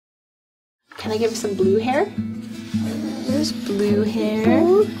Can I give her some blue hair? There's blue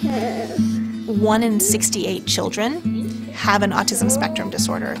hair. 1 in 68 children have an autism spectrum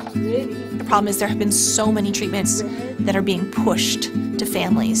disorder. The problem is there have been so many treatments that are being pushed to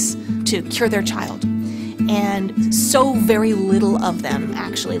families to cure their child, and so very little of them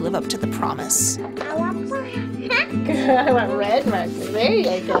actually live up to the promise. I want red marker. There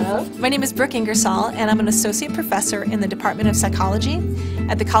you go. My name is Brooke Ingersoll, and I'm an associate professor in the Department of Psychology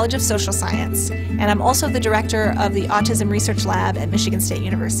at the College of Social Science, and I'm also the director of the Autism Research Lab at Michigan State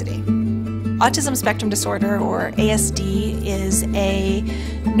University. Autism spectrum disorder, or ASD, is a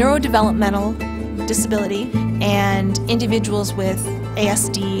neurodevelopmental disability, and individuals with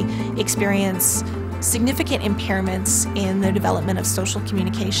ASD experience significant impairments in the development of social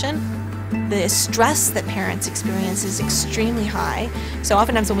communication. The stress that parents experience is extremely high, so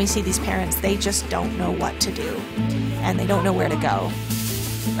oftentimes when we see these parents, they just don't know what to do, and they don't know where to go.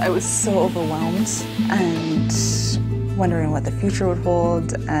 I was so overwhelmed and wondering what the future would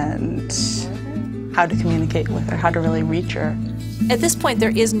hold and how to communicate with her, how to really reach her. At this point,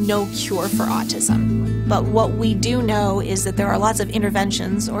 there is no cure for autism, but what we do know is that there are lots of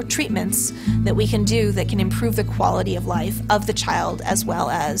interventions or treatments that we can do that can improve the quality of life of the child as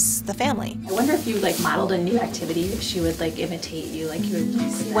well as the family. I wonder if you modeled a new activity, if she would imitate you, you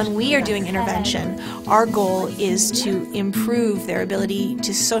would. When we are doing intervention, our goal is to improve their ability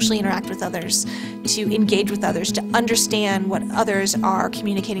to socially interact with others, to engage with others, to understand what others are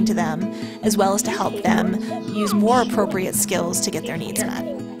communicating to them, as well as to help them use more appropriate skills to get their needs met.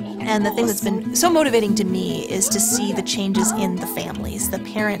 And the thing that's been so motivating to me is to see the changes in the families, the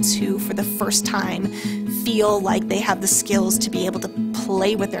parents who for the first time feel like they have the skills to be able to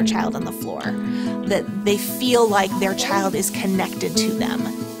play with their child on the floor, that they feel like their child is connected to them.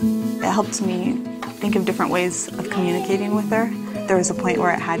 It helped me think of different ways of communicating with her. There was a point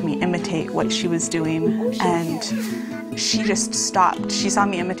where it had me imitate what she was doing, and she just stopped. She saw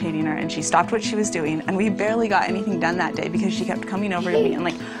me imitating her, and she stopped what she was doing, and we barely got anything done that day because she kept coming over to me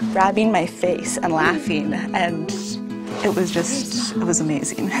and grabbing my face and laughing, and it was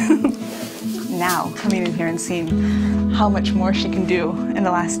amazing. Now, coming in here and seeing how much more she can do in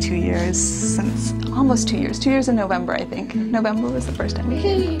the last 2 years, since almost 2 years. 2 years in November, I think. November was the first time we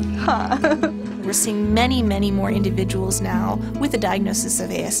came. Huh. We're seeing many, many more individuals now with a diagnosis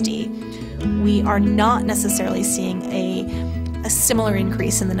of ASD. We are not necessarily seeing a similar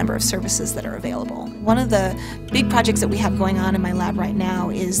increase in the number of services that are available. One of the big projects that we have going on in my lab right now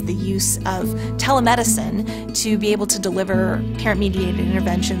is the use of telemedicine to be able to deliver parent-mediated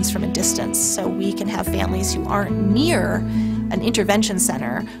interventions from a distance, so we can have families who aren't near an intervention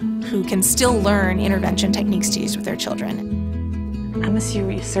center who can still learn intervention techniques to use with their children. MSU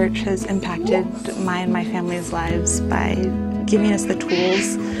research has impacted my and my family's lives by giving us the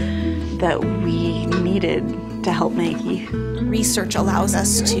tools that we needed to help Maggie. Research allows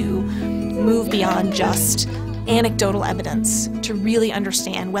us to move beyond just anecdotal evidence to really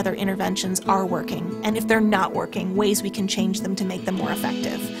understand whether interventions are working, and if they're not working, ways we can change them to make them more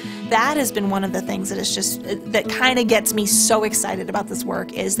effective. That has been one of the things that is just, that kind of gets me so excited about this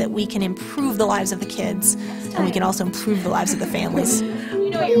work, is that we can improve the lives of the kids, and we can also improve the lives of the families. You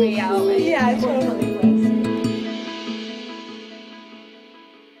know your way out, right? Yeah, totally.